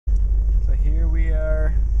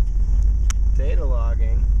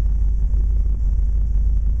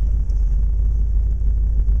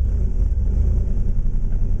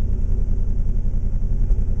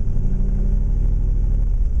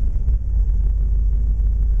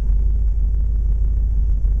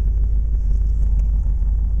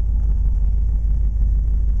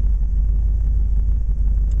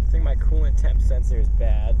temp sensor is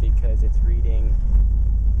bad because it's reading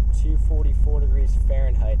 244 degrees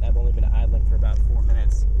Fahrenheit, and I've only been idling for about 4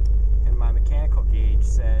 minutes. And my mechanical gauge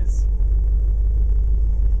says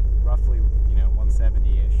roughly,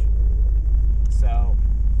 170-ish. So,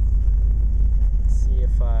 let's see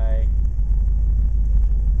if I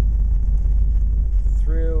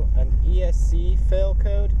through an ESC fail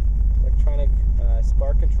code, electronic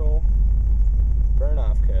spark control burn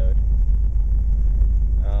off code,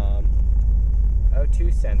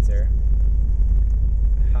 O2 sensor,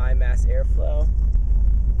 high mass airflow,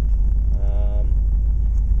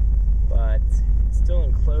 but it's still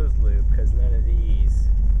in closed loop because none of these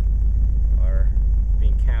are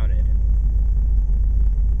being counted.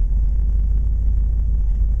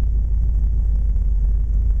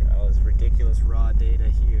 Got all this ridiculous raw data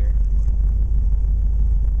here.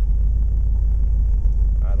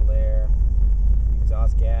 Idle air,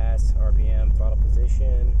 exhaust gas, RPM, throttle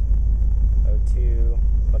position, O2,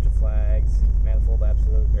 bunch of flags, manifold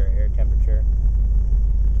absolute or air temperature.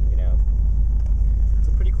 It's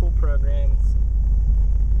a pretty cool program.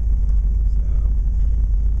 So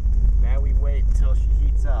now we wait until she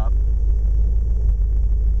heats up.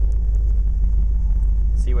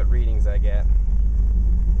 See what readings I get.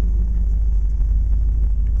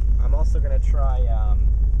 I'm also gonna try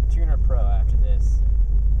Tuner Pro after this.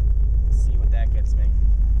 See what that gets me.